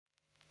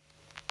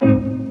Happy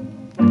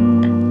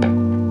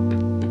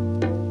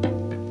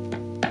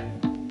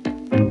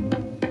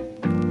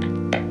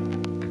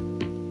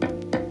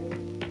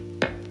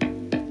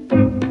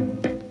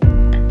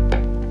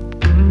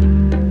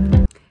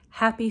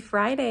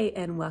Friday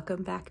and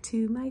welcome back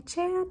to my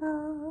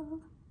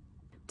channel.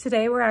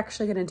 Today we're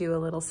actually going to do a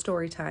little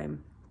story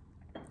time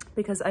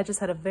because I just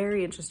had a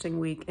very interesting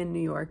week in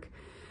New York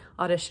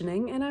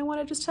auditioning and I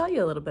want to just tell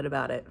you a little bit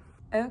about it.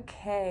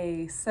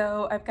 Okay,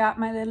 so I've got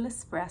my little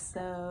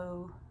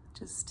espresso,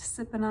 just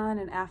sipping on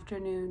an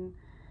afternoon,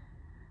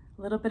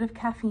 a little bit of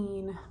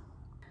caffeine.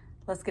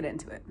 Let's get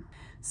into it.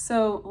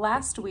 So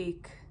last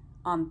week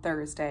on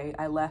Thursday,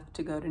 I left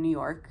to go to New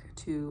York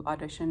to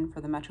audition for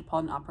the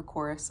Metropolitan Opera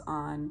Chorus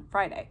on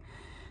Friday.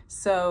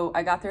 So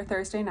I got there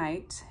Thursday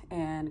night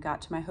and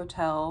got to my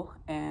hotel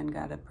and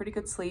got a pretty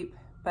good sleep,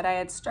 but I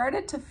had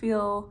started to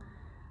feel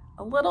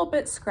a little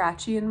bit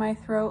scratchy in my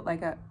throat,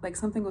 like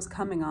something was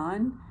coming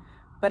on,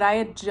 but I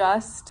had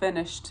just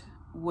finished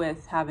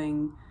with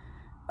having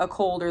a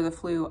cold or the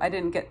flu. I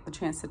didn't get the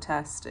chance to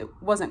test. It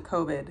wasn't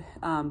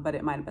COVID, but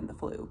it might have been the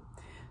flu.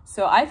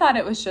 So I thought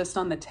it was just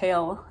on the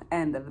tail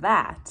end of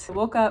that. I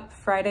woke up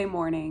Friday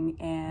morning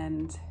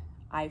and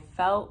I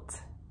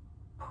felt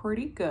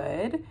pretty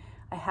good.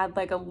 I had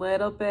like a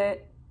little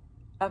bit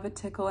of a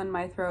tickle in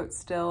my throat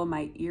still.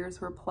 My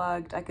ears were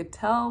plugged. I could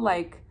tell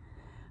like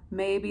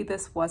maybe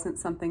this wasn't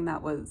something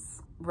that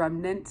was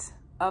remnant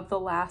of the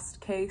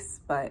last case,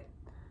 but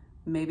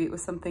maybe it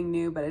was something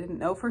new, but I didn't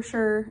know for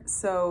sure.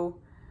 So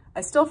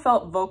I still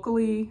felt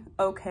vocally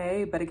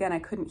okay, but again, I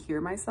couldn't hear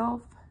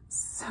myself.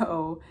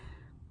 So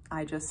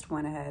I just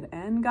went ahead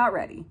and got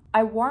ready.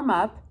 I warm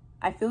up,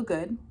 I feel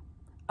good.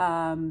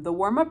 The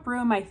warm-up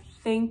room, I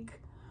think,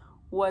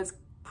 was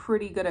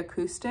pretty good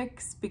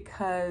acoustics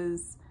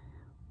because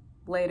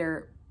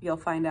later you'll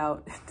find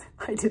out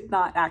I did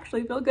not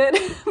actually feel good,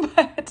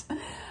 but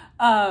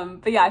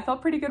yeah, I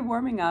felt pretty good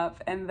warming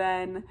up. And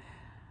then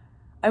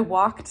I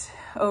walked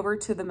over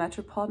to the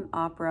Metropolitan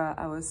Opera.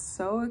 I was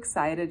so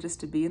excited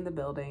just to be in the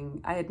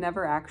building. I had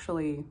never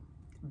actually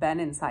been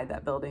inside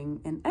that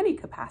building in any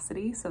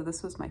capacity, so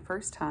this was my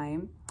first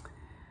time.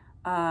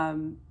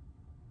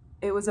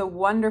 It was a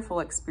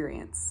wonderful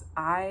experience.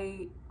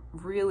 I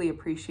really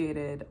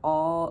appreciated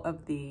all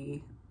of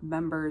the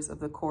members of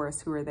the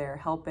chorus who were there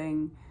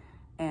helping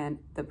and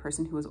the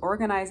person who was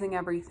organizing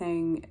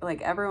everything.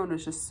 Like, everyone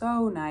was just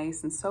so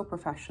nice and so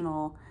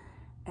professional,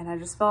 and I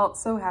just felt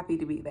so happy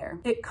to be there.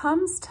 It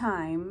comes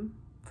time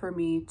for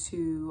me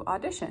to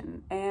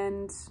audition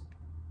and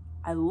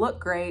I look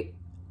great.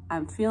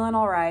 I'm feeling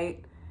all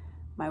right.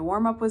 My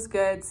warm-up was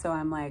good, so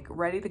I'm like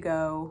ready to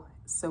go.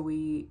 So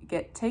we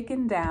get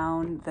taken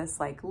down this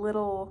like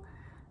little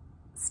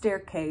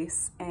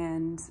staircase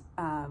and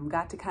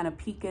got to kind of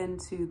peek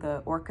into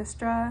the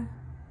orchestra,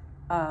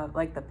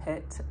 like the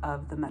pit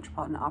of the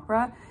Metropolitan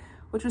Opera,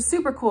 which was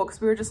super cool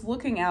because we were just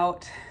looking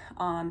out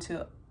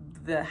onto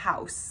the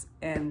house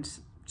and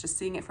just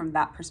seeing it from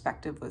that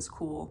perspective was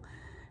cool.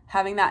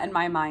 Having that in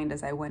my mind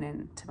as I went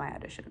into my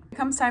audition. It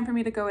comes time for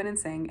me to go in and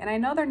sing, and I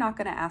know they're not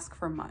gonna ask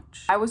for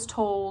much. I was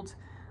told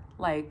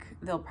like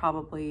they'll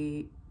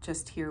probably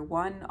just hear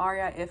one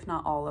aria, if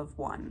not all of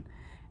one.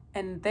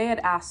 And they had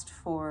asked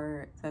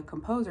for the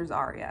composer's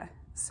aria.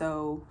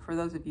 So for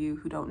those of you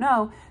who don't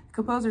know, the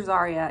composer's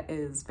aria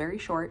is very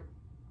short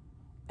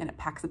and it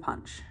packs a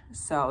punch.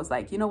 So I was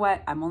like, you know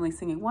what? I'm only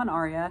singing one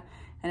aria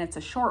and it's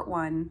a short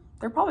one.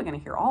 They're probably gonna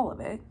hear all of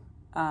it.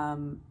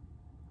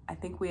 I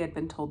think we had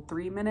been told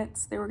 3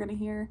 minutes they were gonna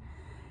hear.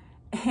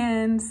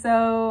 And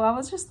so I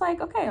was just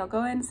like, okay, I'll go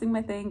ahead and sing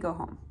my thing, go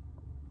home.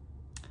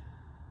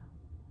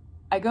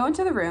 I go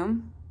into the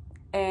room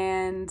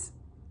and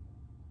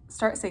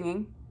start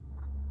singing.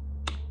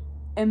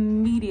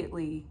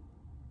 Immediately,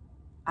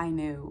 I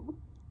knew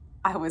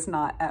I was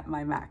not at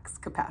my max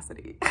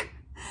capacity.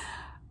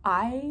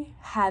 I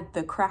had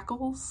the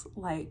crackles,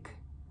 like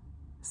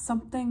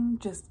something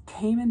just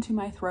came into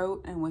my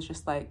throat and was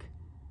just like,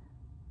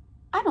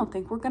 I don't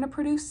think we're gonna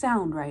produce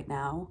sound right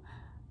now.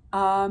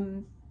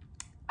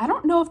 I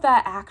don't know if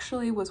that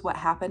actually was what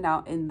happened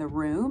out in the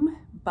room,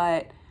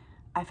 but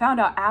I found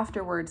out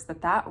afterwards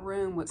that that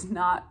room was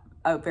not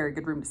a very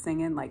good room to sing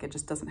in. Like, it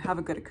just doesn't have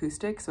a good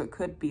acoustic, so it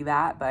could be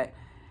that, but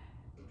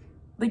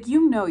like,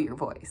 you know your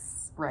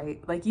voice,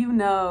 right? Like, you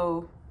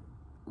know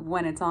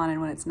when it's on and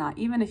when it's not,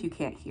 even if you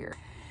can't hear.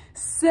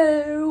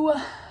 So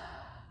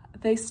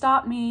they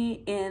stopped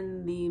me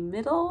in the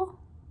middle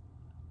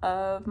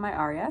of my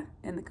aria,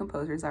 in the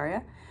composer's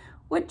aria,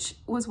 which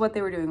was what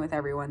they were doing with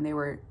everyone. They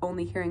were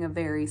only hearing a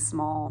very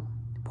small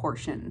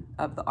portion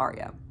of the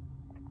aria.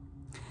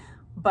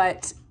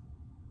 But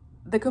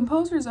the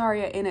composer's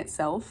aria in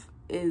itself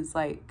is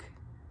like,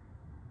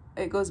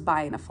 it goes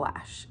by in a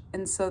flash.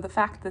 And so the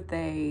fact that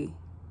they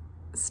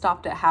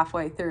stopped it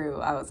halfway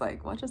through, I was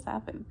like, what just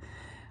happened?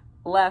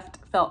 Left,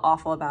 felt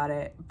awful about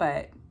it.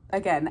 But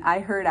again, I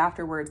heard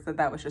afterwards that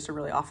that was just a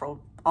really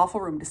awful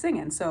room to sing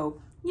in.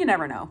 So you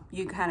never know.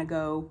 You kind of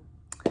go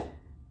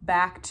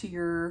back to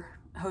your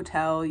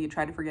hotel, you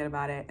try to forget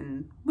about it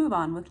and move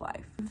on with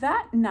life.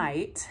 That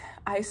night,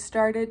 I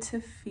started to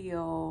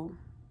feel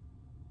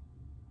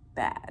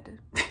bad.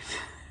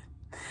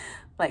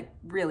 Like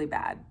really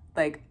bad.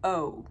 Like,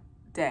 oh,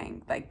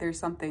 dang, like there's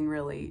something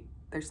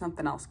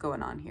else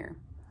going on here.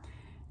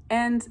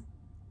 And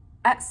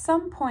at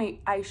some point,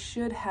 I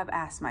should have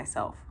asked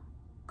myself,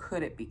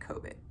 could it be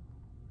COVID?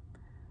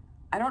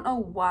 I don't know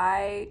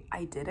why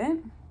I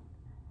didn't,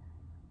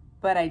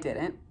 but I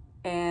didn't.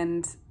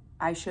 And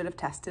I should have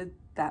tested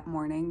that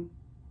morning,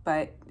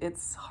 but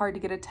it's hard to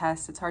get a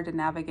test. It's hard to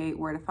navigate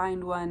where to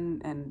find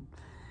one. And,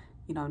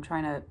 you know, I'm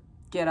trying to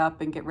get up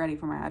and get ready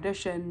for my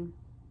audition,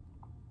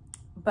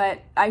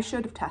 but I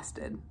should have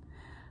tested.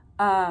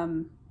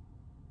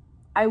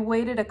 I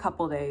waited a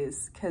couple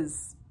days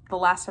because the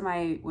last time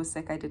I was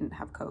sick, I didn't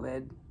have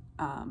COVID.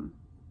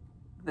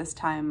 This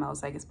time I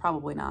was like, it's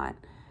probably not.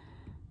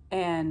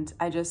 And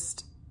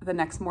the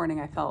next morning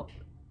I felt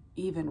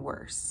even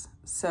worse.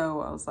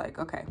 So I was like,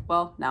 okay,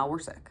 well, now we're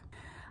sick.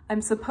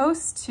 I'm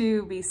supposed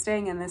to be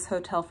staying in this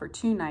hotel for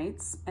 2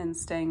 nights and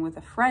staying with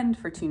a friend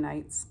for 2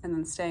 nights and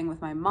then staying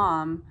with my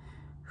mom,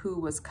 who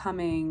was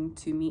coming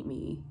to meet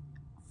me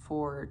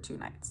for 2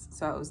 nights.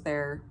 So I was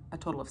there a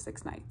total of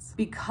 6 nights.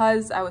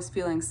 Because I was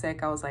feeling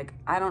sick, I was like,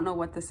 I don't know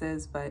what this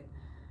is, but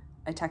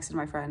I texted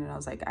my friend and I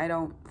was like, I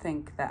don't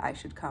think that I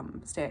should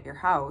come stay at your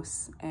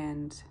house.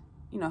 And,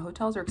 you know,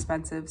 hotels are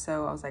expensive.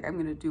 So I was like, I'm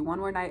gonna do 1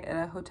 more night at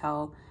a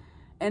hotel.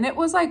 And it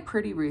was like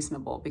pretty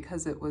reasonable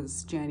because it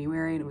was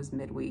January and it was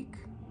midweek.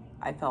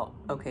 I felt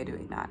okay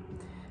doing that.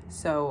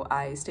 So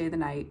I stayed the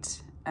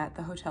night at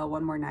the hotel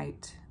 1 more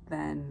night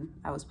than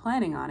I was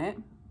planning on it.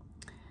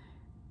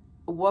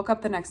 Woke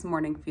up the next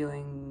morning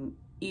feeling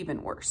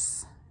even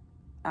worse.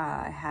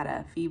 I had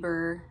a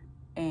fever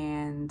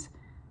and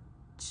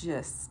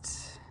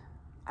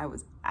I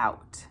was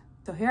out.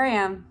 So here I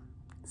am,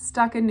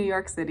 stuck in New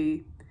York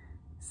City,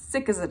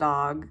 sick as a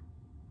dog,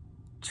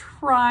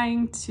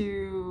 trying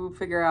to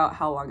figure out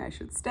how long I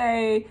should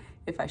stay,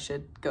 if I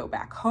should go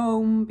back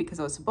home, because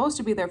I was supposed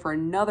to be there for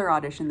another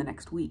audition the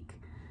next week.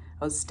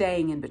 I was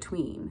staying in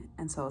between.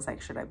 And so I was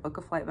like, should I book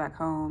a flight back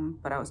home?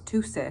 But I was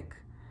too sick.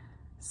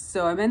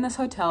 So I'm in this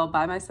hotel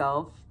by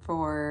myself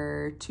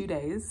for 2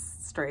 days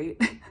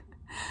straight.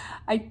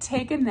 I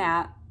take a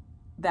nap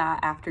that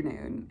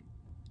afternoon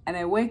and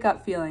I wake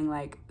up feeling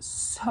like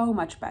so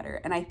much better.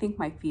 And I think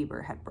my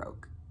fever had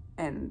broke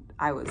and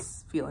I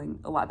was feeling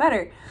a lot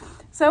better.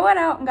 So I went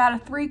out and got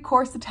a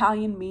 3-course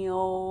Italian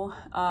meal,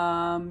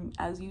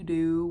 as you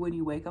do when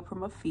you wake up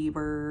from a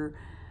fever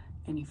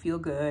and you feel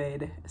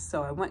good.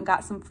 So I went and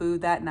got some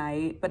food that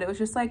night, but it was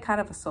just like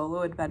kind of a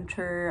solo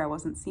adventure. I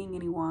wasn't seeing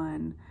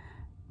anyone.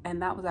 And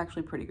that was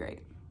actually pretty great.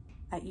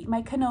 I eat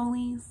my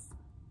cannolis,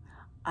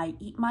 I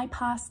eat my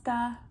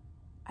pasta,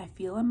 I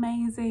feel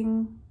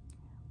amazing.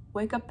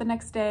 Wake up the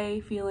next day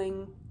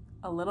feeling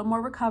a little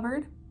more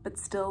recovered, but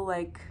still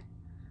like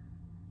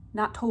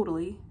not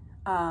totally.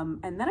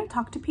 And then I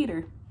talked to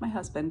Peter, my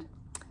husband,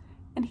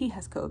 and he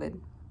has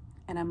COVID.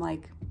 And I'm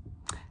like,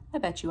 I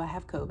bet you I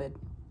have COVID.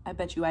 I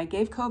bet you I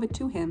gave COVID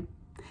to him.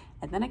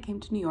 And then I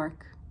came to New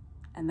York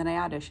and then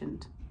I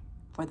auditioned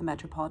for the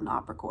Metropolitan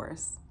Opera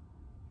Chorus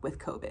with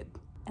COVID.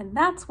 And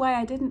that's why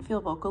I didn't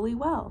feel vocally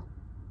well,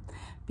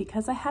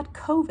 because I had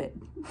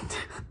COVID.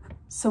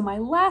 So my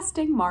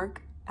lasting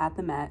mark at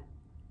the Met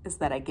is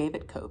that I gave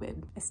it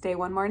COVID. I stay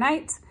 1 more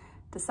night,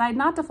 decide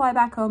not to fly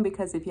back home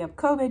because if you have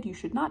COVID, you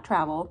should not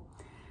travel.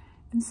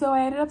 And so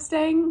I ended up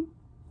staying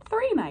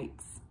 3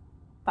 nights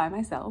by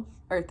myself,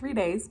 or 3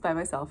 days by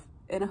myself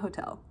in a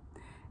hotel.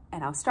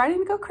 And I was starting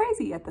to go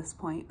crazy at this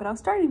point, but I was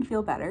starting to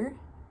feel better.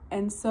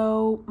 And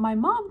so my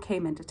mom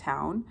came into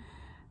town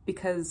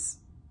because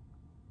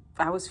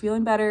I was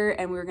feeling better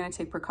and we were gonna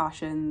take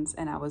precautions,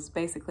 and I was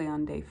basically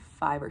on day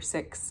 5 or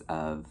 6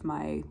 of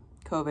my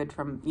COVID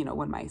from, you know,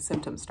 when my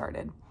symptoms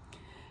started.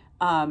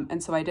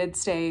 And so I did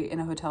stay in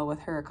a hotel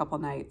with her a couple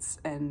nights,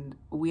 and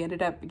we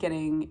ended up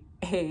getting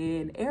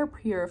an air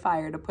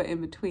purifier to put in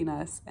between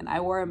us, and I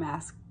wore a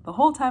mask the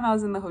whole time I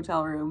was in the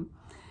hotel room.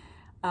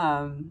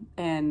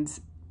 And,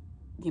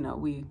 you know,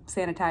 we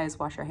sanitize,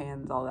 wash our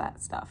hands, all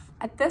that stuff.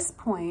 At this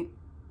point,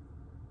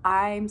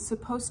 I'm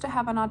supposed to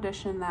have an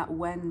audition that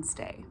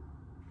Wednesday,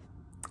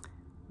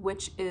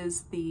 which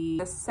is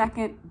the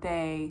 2nd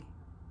day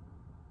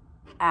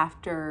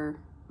after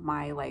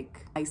my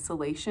like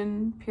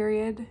isolation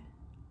period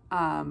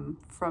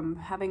from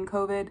having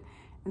COVID.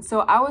 And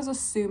so I was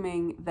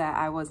assuming that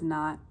I was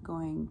not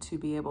going to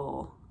be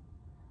able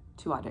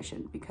to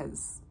audition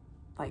because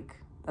like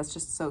that's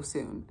just so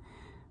soon.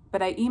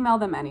 But I emailed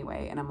them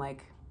anyway and I'm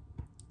like,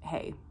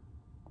 hey,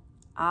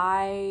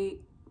 I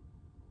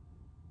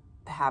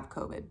have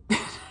COVID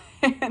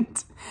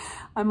and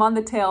I'm on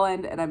the tail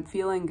end and I'm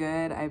feeling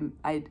good.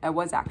 I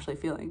was actually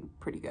feeling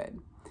pretty good.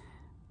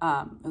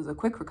 It was a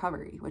quick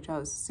recovery, which I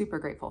was super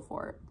grateful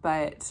for,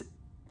 but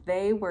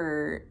they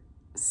were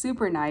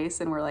super nice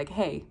and were like,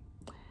 hey,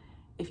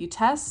 if you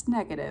test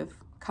negative,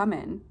 come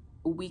in,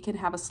 we can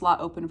have a slot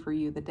open for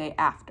you the day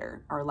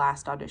after our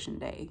last audition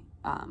day.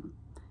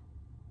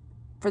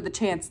 for the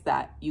chance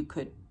that you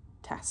could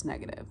test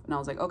negative. And I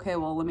was like, okay,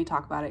 well, let me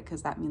talk about it,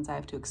 because that means I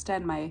have to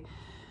extend my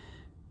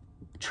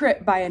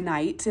trip by a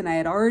night. And I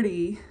had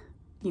already,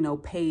 you know,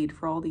 paid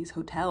for all these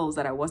hotels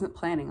that I wasn't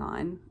planning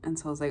on. And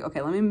so I was like,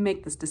 okay, let me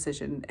make this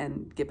decision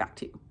and get back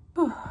to you.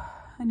 Whew,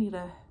 I need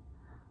a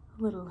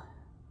little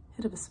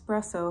hit of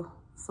espresso.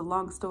 It's a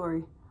long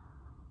story.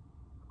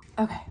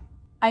 Okay.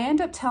 I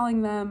end up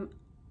telling them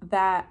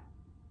that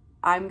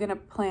I'm gonna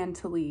plan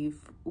to leave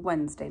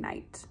Wednesday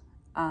night.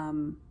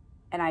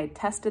 And I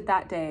tested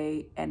that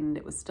day, and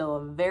it was still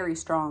a very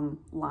strong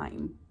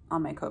line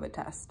on my COVID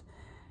test.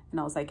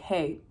 And I was like,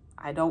 hey,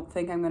 I don't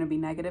think I'm gonna be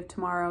negative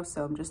tomorrow,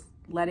 so I'm just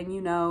letting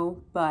you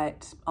know,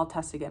 but I'll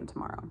test again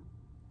tomorrow.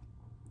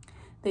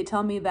 They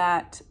tell me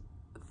that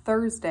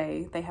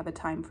Thursday they have a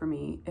time for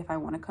me if I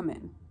wanna come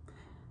in.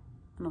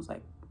 And I was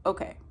like,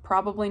 okay,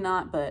 probably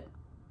not, but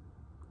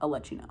I'll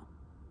let you know.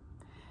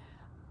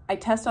 I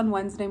test on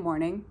Wednesday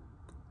morning.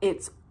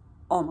 It's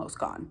almost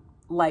gone.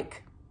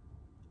 Like,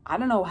 I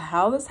don't know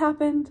how this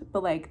happened,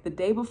 but like the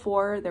day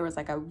before there was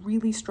like a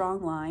really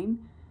strong line.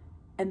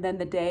 And then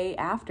the day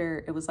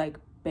after it was like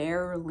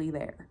barely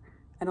there.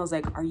 And I was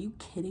like, are you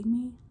kidding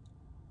me?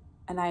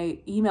 And I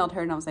emailed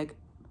her and I was like,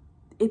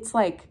 it's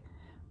like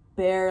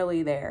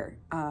barely there.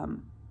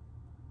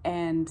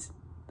 And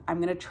I'm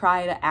gonna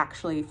try to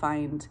actually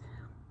find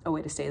a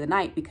way to stay the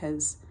night,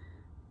 because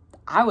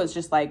I was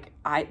just like,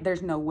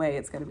 there's no way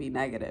it's gonna be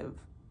negative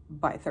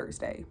by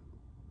Thursday,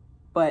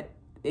 but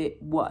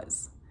it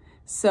was.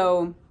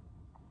 So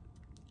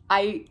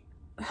I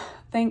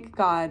thank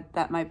God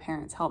that my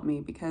parents helped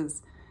me,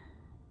 because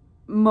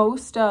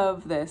most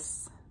of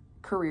this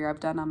career I've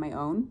done on my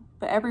own,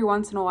 but every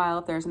once in a while,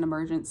 if there's an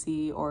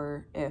emergency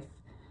or if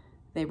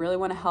they really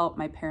want to help,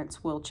 my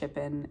parents will chip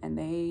in, and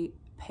they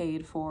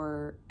paid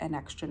for an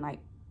extra night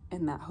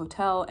in that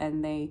hotel,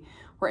 and they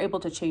were able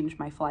to change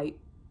my flight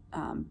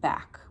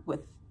back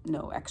with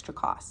no extra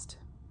cost.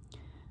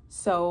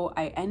 So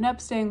I end up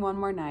staying one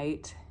more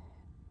night.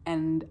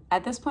 And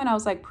at this point I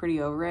was like pretty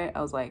over it.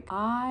 I was like,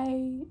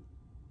 I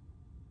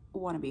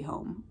want to be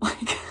home.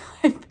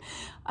 Like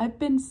I've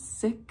been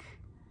sick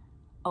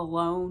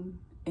alone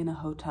in a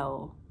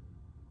hotel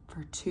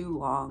for too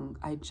long.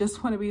 I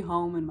just want to be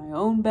home in my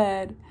own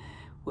bed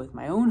with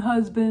my own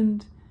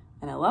husband.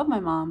 And I love my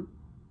mom,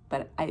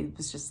 but I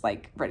was just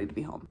like ready to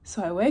be home.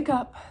 So I wake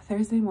up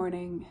Thursday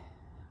morning.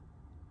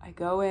 I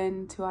go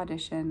in to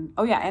audition.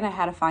 Oh yeah, and I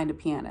had to find a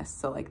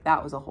pianist. So like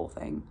that was a whole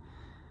thing.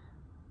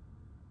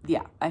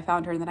 Yeah, I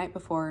found her the night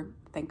before.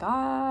 Thank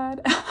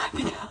God. I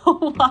think a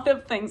lot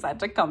of things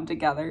had to come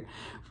together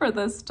for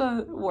this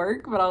to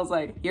work. But I was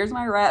like, here's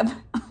my rep.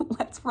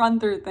 Let's run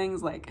through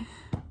things like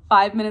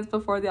 5 minutes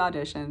before the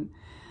audition.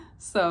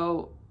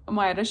 So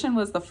my audition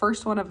was the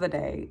first one of the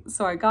day.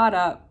 So I got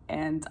up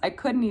and I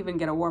couldn't even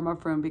get a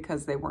warm-up room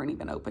because they weren't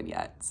even open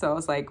yet. So I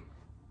was like,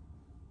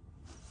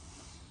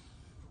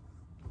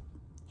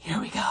 here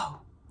we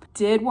go.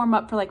 Did warm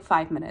up for like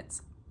 5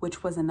 minutes,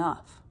 which was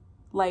enough.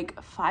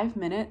 Like 5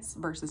 minutes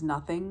versus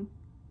nothing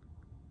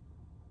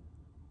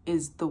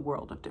is the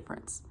world of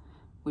difference.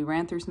 We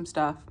ran through some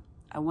stuff.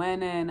 I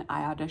went in,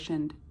 I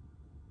auditioned.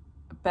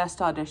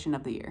 Best audition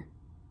of the year.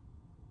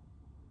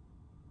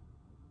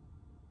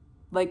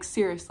 Like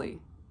seriously,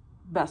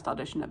 best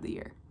audition of the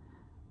year.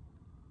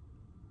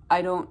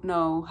 I don't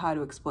know how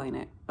to explain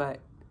it, but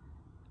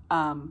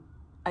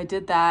I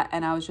did that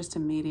and I was just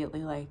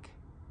immediately like,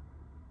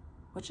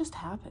 what just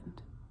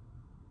happened?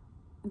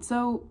 And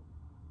so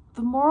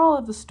the moral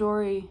of the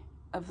story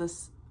of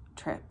this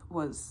trip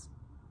was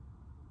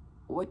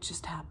what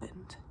just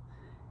happened.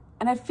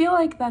 And I feel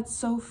like that's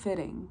so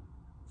fitting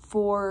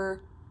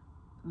for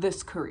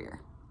this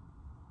career.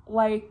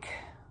 Like,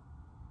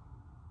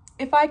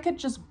 if I could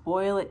just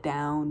boil it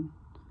down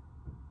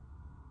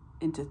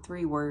into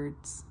 3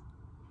 words,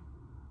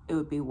 it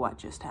would be what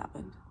just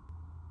happened.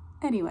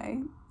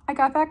 Anyway, I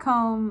got back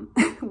home.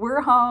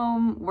 We're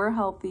home, we're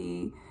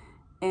healthy,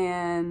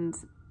 and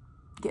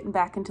getting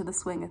back into the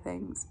swing of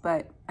things.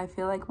 But I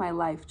feel like my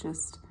life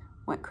just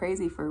went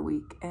crazy for a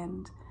week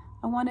and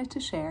I wanted to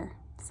share.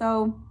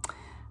 So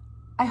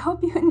I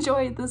hope you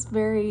enjoyed this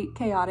very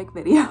chaotic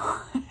video.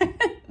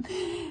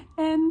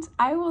 And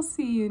I will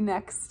see you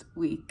next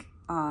week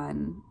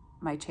on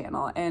my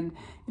channel. And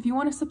if you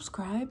want to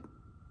subscribe,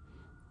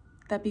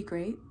 that'd be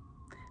great.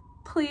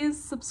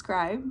 Please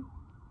subscribe.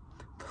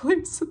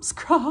 Please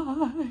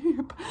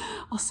subscribe.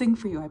 I'll sing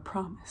for you, I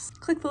promise.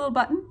 Click the little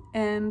button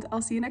and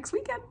I'll see you next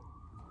weekend.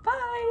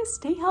 Bye,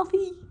 stay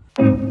healthy.